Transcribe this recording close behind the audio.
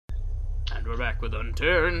And we're back with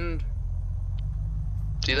Unturned.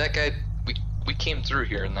 See that guy? We came through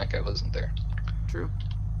here and that guy wasn't there. True.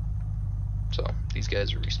 So these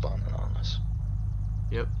guys are respawning on us.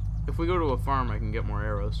 Yep. If we go to a farm, I can get more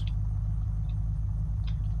arrows.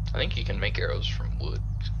 I think you can make arrows from wood.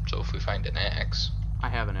 So if we find an axe, I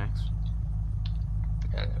have an axe.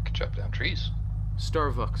 yeah, we can chop down trees.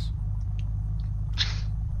 Starbucks.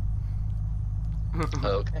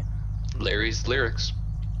 Okay. Larry's lyrics.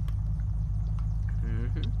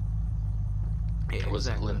 Mm-hmm. Yeah, Or was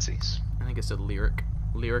exactly. it Lindsay's? I think it said lyric.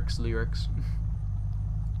 Lyrics.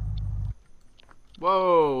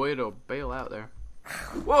 Whoa, way to bail out there.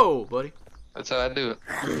 Whoa, buddy. That's how I do it.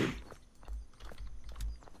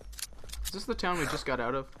 Is this the town we just got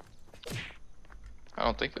out of? I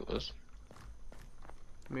don't think it was.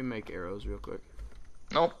 Let me make arrows real quick.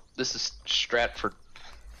 Nope. This is Stratford.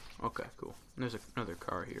 Okay, cool. And there's another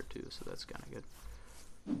car here too, so that's kind of good.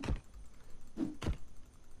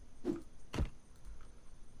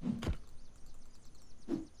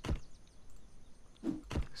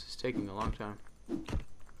 This is taking a long time.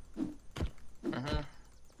 Mhm.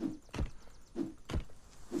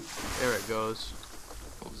 There it goes.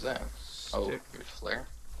 What was that? Oh, Stick. your flare.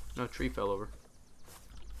 No, tree fell over.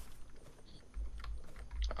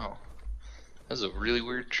 Oh, that's a really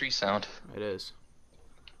weird tree sound. It is.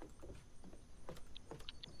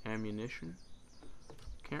 Ammunition.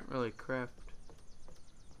 Can't really craft.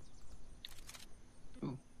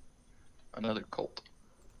 Ooh, another colt.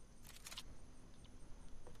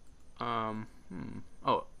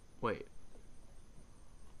 Oh, wait.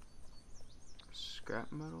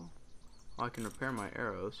 Scrap metal? Oh, I can repair my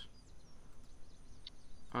arrows.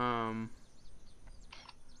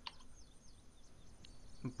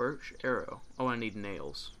 Birch arrow. Oh, I need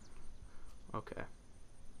nails. Okay.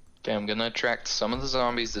 Okay, I'm gonna attract some of the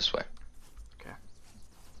zombies this way. Okay.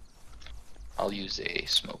 I'll use a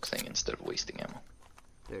smoke thing instead of wasting ammo.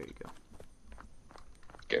 There you go.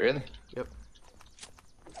 Get ready? Yep.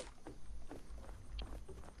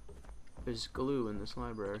 There's glue in this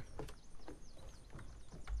library.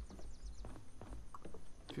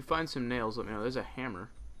 If you find some nails, let me know. There's a hammer.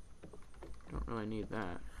 Don't really need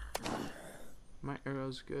that. My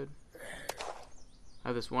arrow's good. I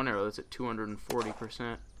have this one arrow that's at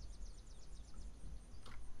 240%.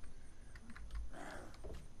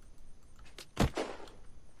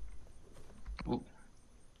 Ooh,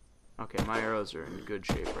 Okay, my arrows are in good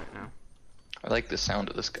shape right now. I like the sound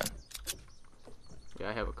of this gun. Yeah,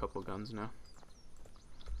 I have a couple guns now.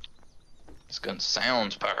 This gun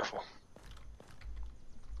sounds powerful.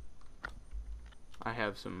 I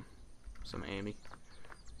have some ammy.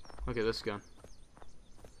 Look at this gun.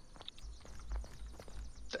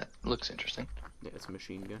 That looks interesting. Yeah, it's a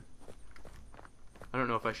machine gun. I don't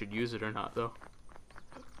know if I should use it or not, though.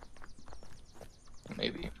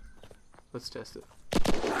 Maybe. Let's test it.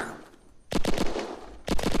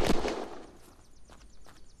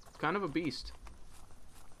 Kind of a beast.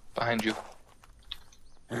 Behind you.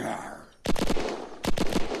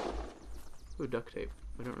 Ooh, duct tape.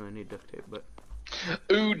 We don't really need duct tape, but...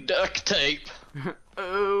 Ooh, duct tape.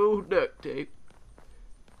 Oh, duct tape.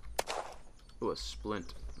 Ooh, a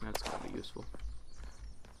splint. That's gonna be useful.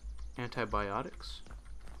 Antibiotics.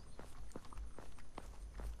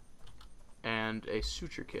 And a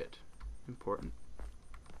suture kit. Important.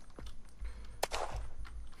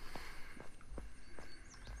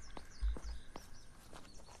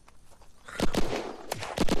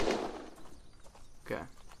 Okay.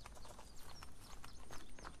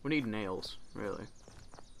 We need nails, really.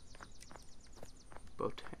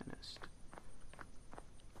 Botanist.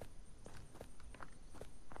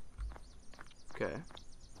 Okay.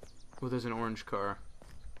 Well, there's an orange car.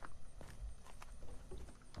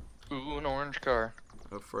 Ooh, an orange car.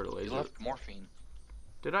 Oh, fertilizer. You left morphine.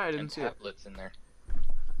 Did I? I didn't And see it. tablets in there.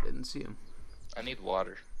 I didn't see him. I need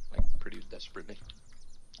water, like pretty desperately.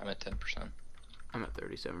 I'm at 10%. I'm at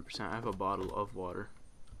 37%. I have a bottle of water.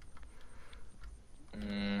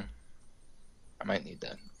 I might need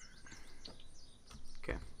that.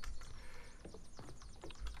 Okay.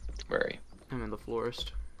 Where are you? I'm in the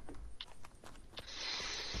florist.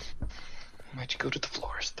 Why'd you go to the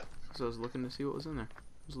florist? So I was looking to see what was in there.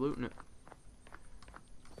 I was looting it.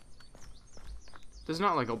 There's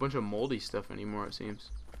not like a bunch of moldy stuff anymore, it seems.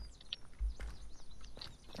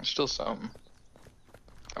 There's still some.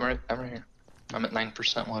 I'm right here. I'm at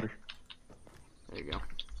 9% water. There you go.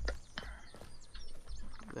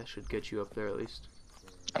 That should get you up there at least.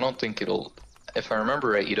 I don't think it'll... If I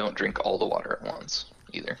remember right, you don't drink all the water at once,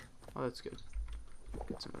 either. Oh, that's good.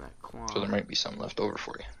 Get some of that clone So there might be some left over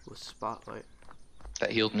for you. with spotlight.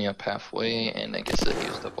 That healed me up halfway, and I guess it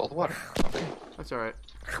used up all the water. Okay. That's alright.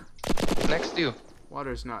 Next to you.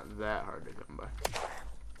 Water's not that hard to come by.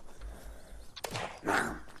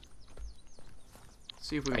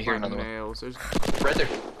 See if we can find nails. There's right there.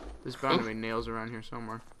 There's bound to be nails around here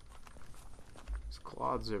somewhere. There's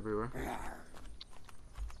clods everywhere.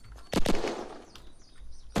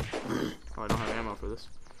 Oh, I don't have ammo for this.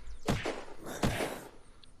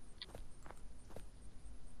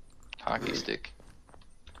 Hockey stick.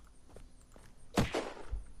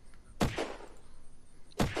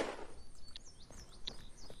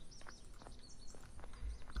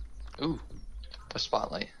 Ooh, a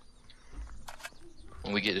spotlight.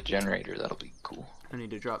 When we get a generator, that'll be cool. I need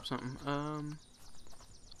to drop something.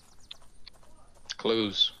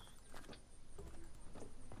 Clothes.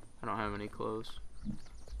 I don't have any clothes.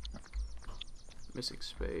 Missing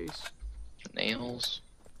space. Nails.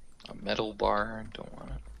 A metal bar. Don't want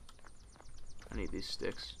it. I need these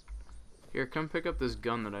sticks. Here, come pick up this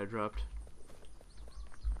gun that I dropped.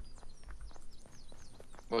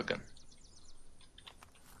 What gun?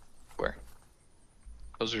 Where?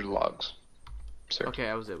 Those are logs. Sir. Okay,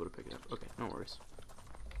 I was able to pick it up. Okay, no worries.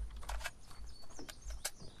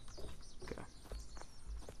 Okay.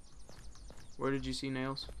 Where did you see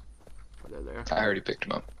nails? Oh, they're there. I already picked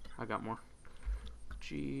them up. I got more.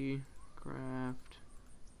 G, craft.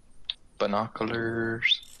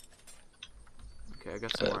 Binoculars. Okay, I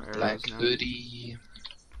got some more arrows black now. hoodie.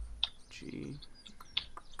 G.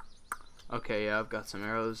 Okay, yeah, I've got some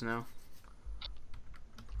arrows now.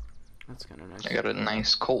 That's kind of nice. I got a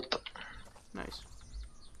nice Colt. Nice.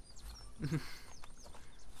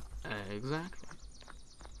 Exactly.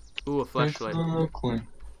 Ooh, a flashlight. Exactly.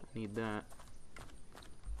 Need that.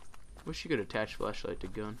 Wish you could attach flashlight to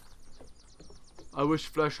gun. I wish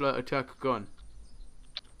flashlight attack gun.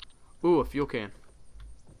 Ooh, a fuel can.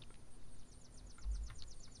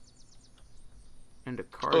 And a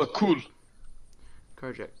car. Oh, cool.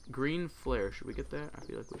 Car jack. Green flare. Should we get that? I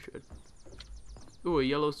feel like we should. Ooh, a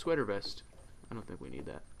yellow sweater vest. I don't think we need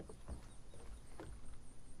that.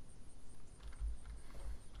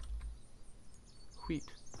 Wheat.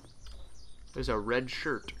 There's a red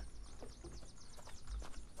shirt.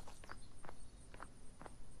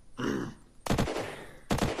 Okay.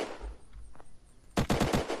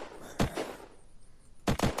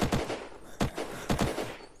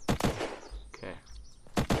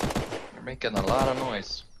 You're making a lot of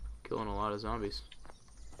noise. Killing a lot of zombies.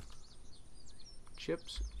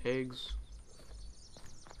 Chips, eggs,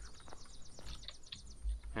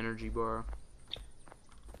 energy bar.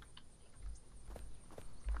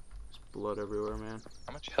 There's blood everywhere, man.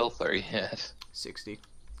 How much health are you at? 60.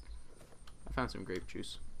 I found some grape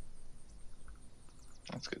juice.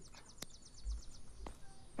 That's good.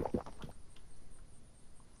 That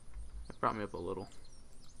brought me up a little.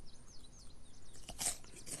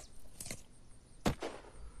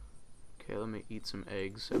 Okay, let me eat some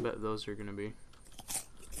eggs. I bet those are gonna be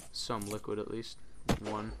some liquid at least.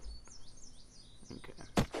 One. Okay.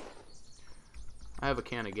 I have a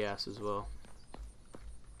can of gas as well.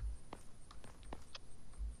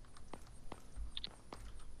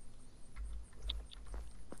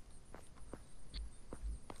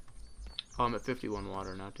 Oh, I'm at 51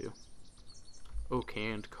 water now too. Oh,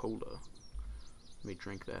 canned cola. Let me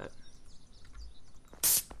drink that.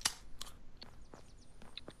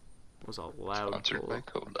 Was a loud Sponsored cola. by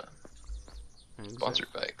Cola. Exactly.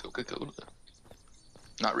 Sponsored by Coca-Cola.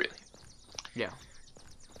 Not really. Yeah.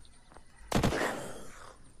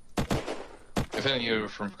 If any of you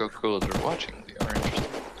from Coca-Cola are watching, we are interested.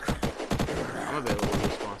 I'm available to be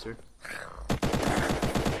sponsored.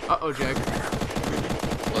 Uh-oh, Jag.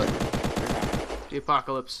 What? The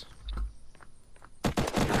apocalypse.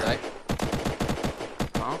 Did I?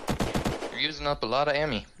 Huh? You're using up a lot of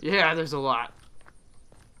ammo. Yeah, there's a lot.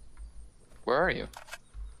 Where are you?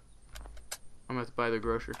 I'm gonna have to buy the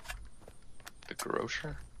grocer. The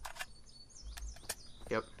grocer?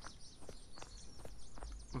 Yep.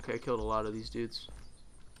 Okay, I killed a lot of these dudes.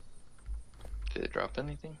 Did it drop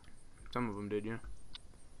anything? Some of them did, yeah.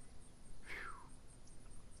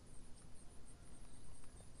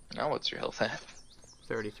 Now what's your health at?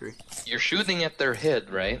 33. You're shooting at their head,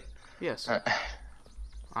 right? Yes.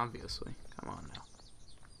 Obviously. Come on now.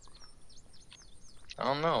 I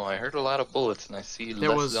don't know. I heard a lot of bullets, and I see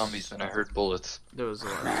less zombies than I heard bullets. There was a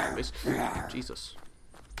lot of zombies. Jesus.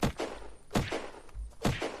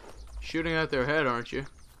 Shooting at their head, aren't you?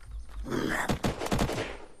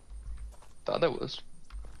 Thought I was.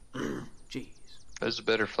 Jeez. There's a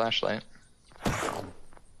better flashlight. I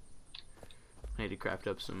need to craft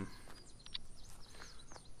up some.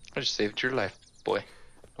 I just saved your life, boy.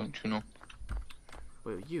 Don't you know?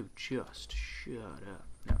 Will you just shut up?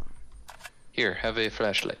 No. Here, have a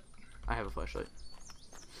flashlight. I have a flashlight.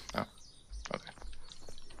 Oh, okay.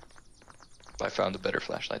 I found a better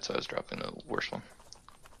flashlight, so I was dropping the worse one.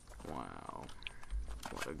 Wow.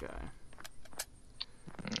 What a guy.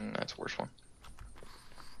 That's a worse one.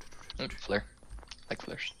 Flare. Like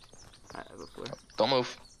flares. I have a flare. Don't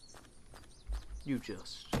move. You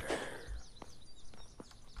just.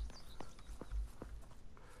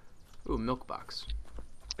 Ooh, milk box.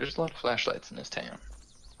 There's a lot of flashlights in this town.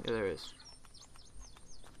 Yeah, there is.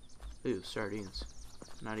 Ooh, sardines.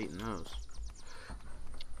 Not eating those.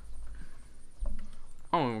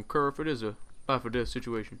 I don't even care if it is a life or death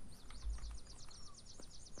situation.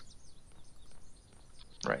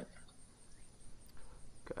 Right.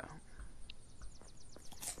 Okay.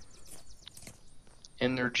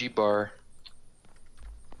 Energy bar.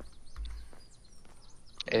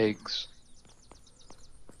 Eggs.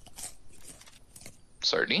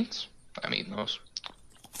 Sardines? I'm eating those.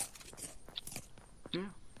 Yeah.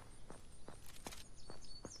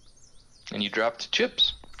 And you dropped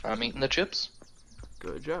chips. I'm eating the chips.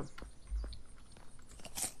 Good job.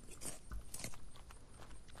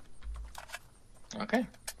 Okay.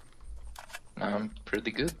 Now I'm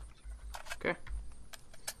pretty good. Okay.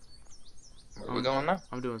 Where are we going now?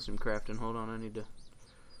 I'm doing some crafting. Hold on, I need to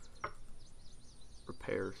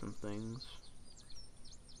repair some things.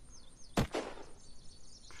 I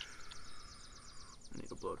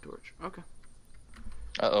need a blowtorch. Okay.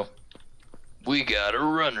 Uh-oh. We got a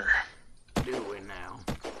runner. Do we now?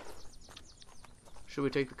 Should we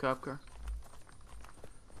take the cop car?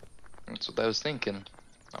 That's what I was thinking.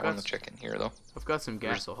 I want to check in here, though. I've got some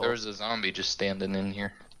gas. There's a zombie just standing in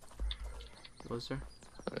here. Was there?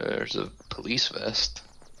 There's a police vest.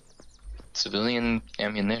 Civilian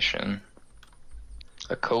ammunition.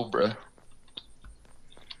 A cobra.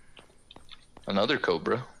 Another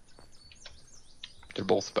cobra. They're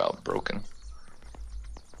both about broken.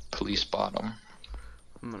 Police bottom.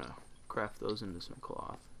 I'm gonna craft those into some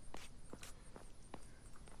cloth.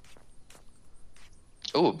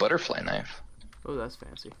 Oh, a butterfly knife. Oh, that's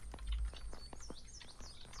fancy.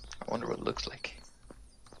 I wonder what it looks like.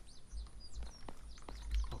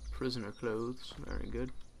 Oh, prisoner clothes. Very good.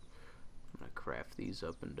 I'm gonna craft these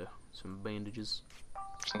up into some bandages.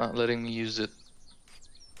 It's not letting me use it.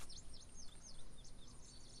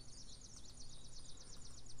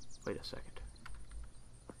 Wait a second.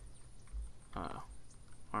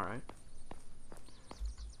 Alright.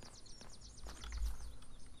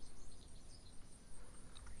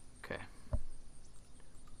 Okay.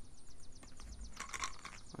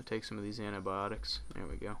 I'll take some of these antibiotics. There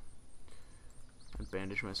we go. And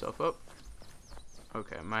bandage myself up.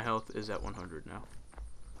 Okay, my health is at 100 now.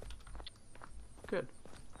 Good.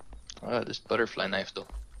 This butterfly knife, though.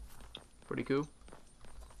 Pretty cool.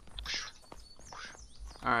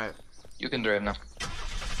 Alright. You can drive now.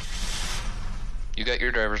 You got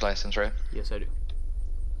your driver's license, right? Yes, I do.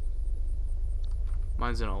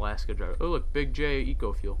 Mine's an Alaska driver. Oh, look, Big J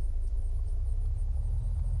Eco Fuel.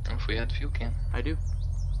 If we had fuel can. I do.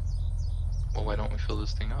 Well, why don't we fill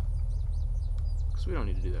this thing up? Because we don't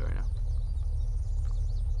need to do that right now.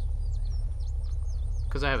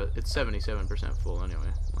 Because I have it. It's 77% full anyway.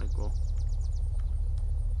 Like, well.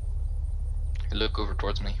 Hey, look over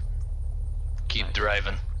towards me. Keep Nice.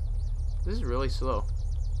 driving. This is really slow.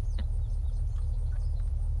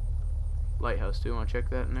 Lighthouse, too. Want to check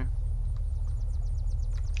that in there?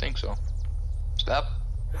 Think so. Stop.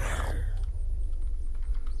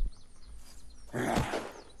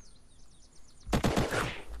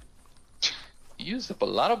 You used up a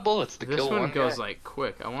lot of bullets to This kill one one goes guy. like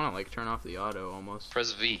quick. I want to like turn off the auto almost.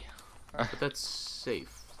 Press V. But that's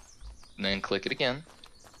safe. And then click it again.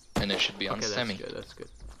 And it should be on Okay, semi. that's good. That's good.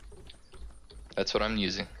 That's what I'm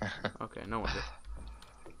using. Okay, no wonder.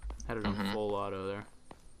 Had it on full auto there.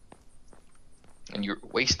 And you're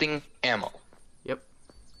wasting ammo. Yep.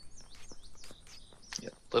 You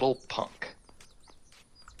little punk.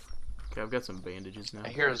 Okay, I've got some bandages now. I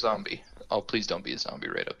hear a zombie. Oh, please don't be a zombie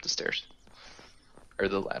right up the stairs. Or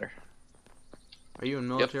the ladder. Are you in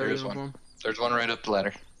Yep, military there is uniform? one. There's one right up the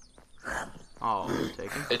ladder. Oh, we'll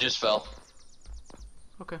take him. It just fell.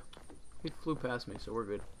 Okay. He flew past me, so we're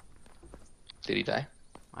good. Did he die?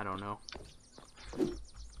 I don't know. Is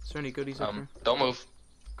there any goodies up here? Don't move.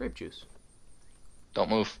 Grape juice. Don't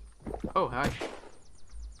move. Oh, hi.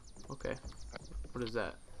 Okay. What is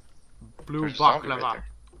that? Blue There's a zombie right baklava. there.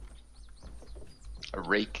 A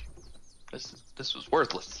rake. This was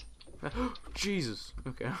worthless. Jesus.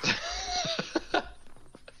 Okay.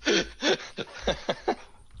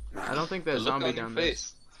 I don't think that The look zombie on your down there.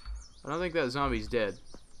 face. I don't think that zombie's dead.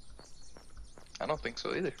 I don't think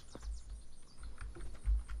so either.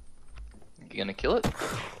 You gonna kill it?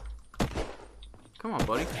 Come on,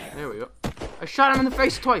 buddy. There we go. I shot him in the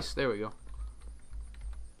face twice. There we go.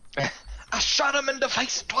 I shot him in the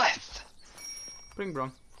face twice. Bring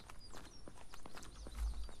brung.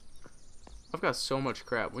 I've got so much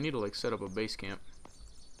crap. We need to like set up a base camp.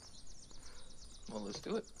 Well, let's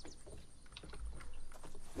do it.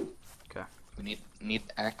 Okay. We need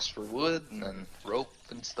axe for wood and then rope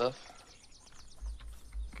and stuff.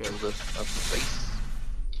 Okay. Build up the base.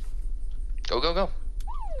 Go go go.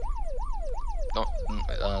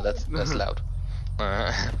 No, that's loud.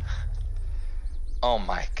 Oh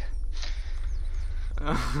Mike.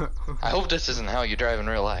 I hope this isn't how you drive in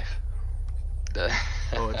real life.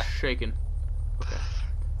 Oh, it's shaking. Okay.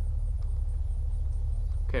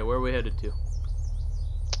 Okay, where are we headed to?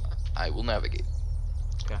 I will navigate.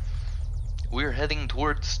 Okay. We're heading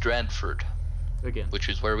towards Stratford, Again. which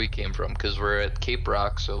is where we came from, because we're at Cape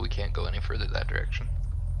Rock, so we can't go any further that direction.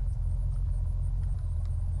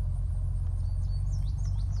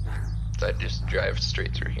 So I just drive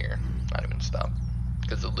straight through here, not even stop,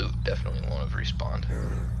 because the loot definitely won't have respawned.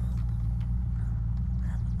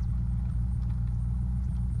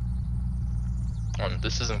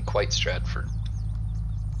 This isn't quite Stratford.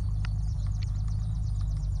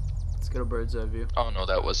 Let's get a bird's eye view. Oh no,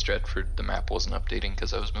 that was Stratford. The map wasn't updating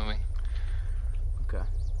because I was moving. Okay.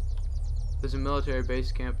 There's a military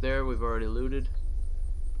base camp there. We've already looted.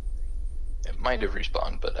 It might have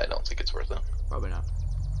respawned, but I don't think it's worth it. Probably not.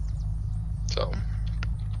 So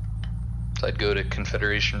I'd go to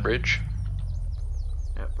Confederation Bridge.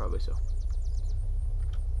 Yeah, probably so.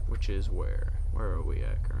 Which is where? Where are we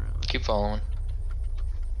at currently? Keep following.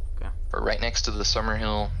 Okay. We're right next to the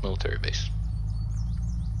Summerhill military base.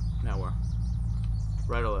 Now where?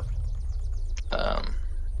 Right or left?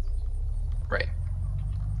 Right.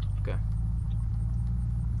 Okay.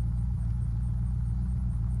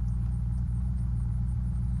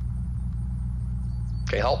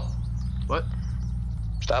 Okay, halt. What?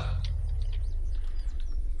 Stop.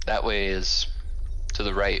 That way is, to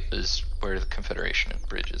the right is where the Confederation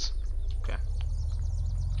Bridge is. Okay.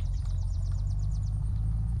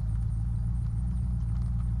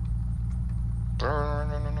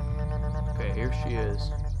 Okay, here she is.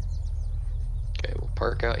 Okay, we'll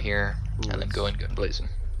park out here. Ooh, and then go in gun blazing.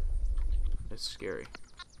 It's scary.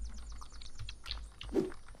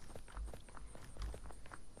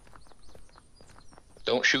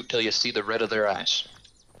 Don't shoot till you see the red of their eyes.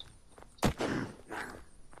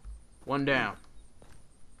 One down.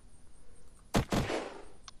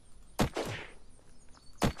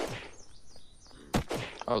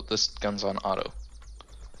 Oh, this gun's on auto.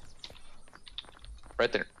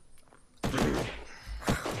 Right there.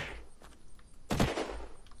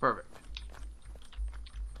 Perfect.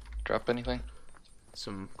 Drop anything?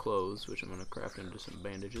 Some clothes, which I'm gonna craft into some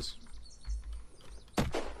bandages.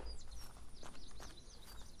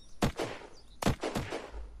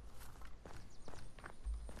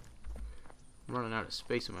 I'm running out of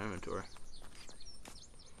space in my inventory.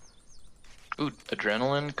 Ooh,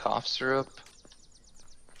 adrenaline, cough syrup,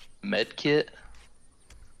 med kit,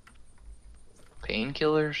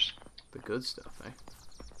 painkillers. The good stuff, eh?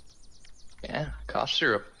 Yeah, cough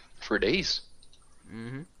syrup for days.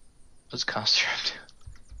 Mm-hmm. What's cough syrup do?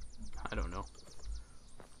 I don't know.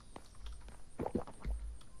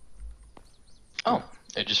 Oh,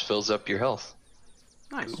 it just fills up your health.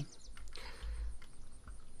 Nice. Ooh.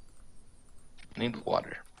 Need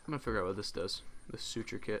water. I'm gonna figure out what this does. This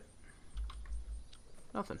suture kit.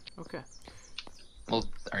 Nothing. Okay. Well,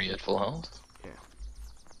 are you at full health? Yeah.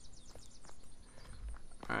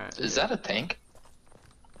 Alright. Is that a tank?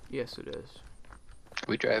 Yes, it is. Can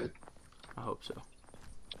we drive it? I hope so.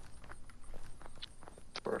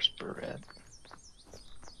 First red.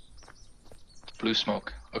 Blue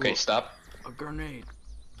smoke. Okay, Whoa. stop. A grenade.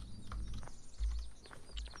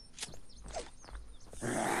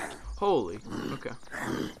 Holy. Okay.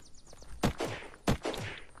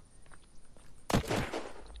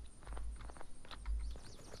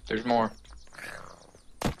 There's more.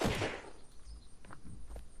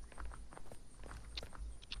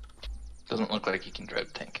 Doesn't look like you can drive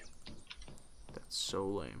a tank. That's so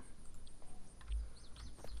lame.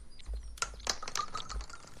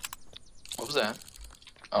 What was that?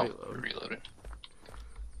 Oh, Reload. reloaded.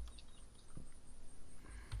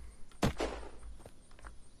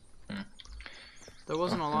 There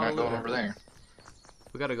wasn't a Oh, lot we're of not loot going over there.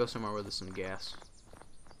 We gotta go somewhere where there's some gas.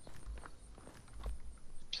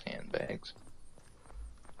 Sandbags.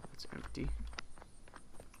 It's empty.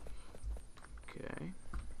 Okay.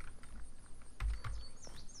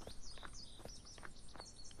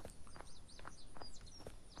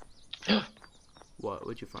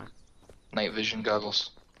 What'd you find? Night vision goggles.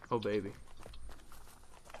 Oh, baby.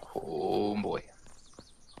 Oh boy.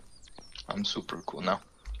 I'm super cool now.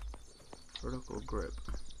 Vertical grip.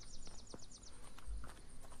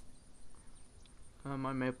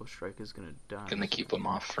 My maple strike is gonna die. Gonna keep them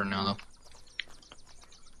off for now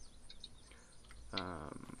though.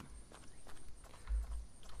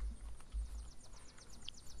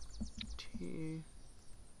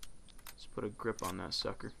 Let's put a grip on that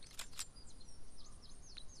sucker.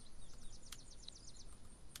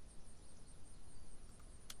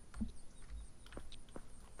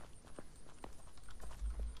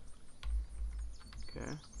 Okay.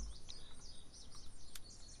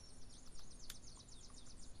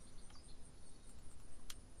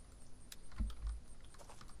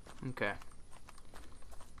 Okay.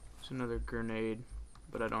 There's another grenade,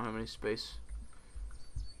 but I don't have any space.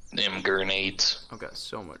 Them grenades. I've got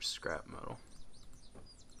so much scrap metal.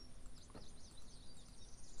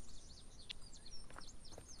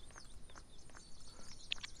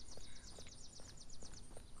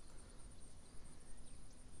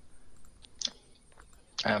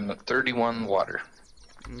 I'm at 31 water.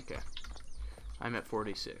 Okay. I'm at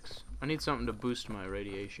 46. I need something to boost my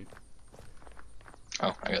radiation.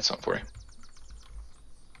 Oh, I got something for you.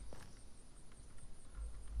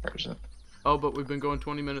 Where is it? Oh, but we've been going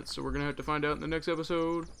 20 minutes, so we're gonna have to find out in the next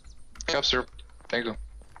episode. Cup syrup. There you go.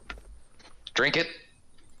 Drink it.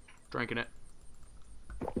 Drinking it.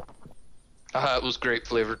 It was great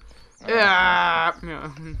flavored. Yeah.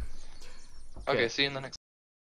 Okay, see you in the next.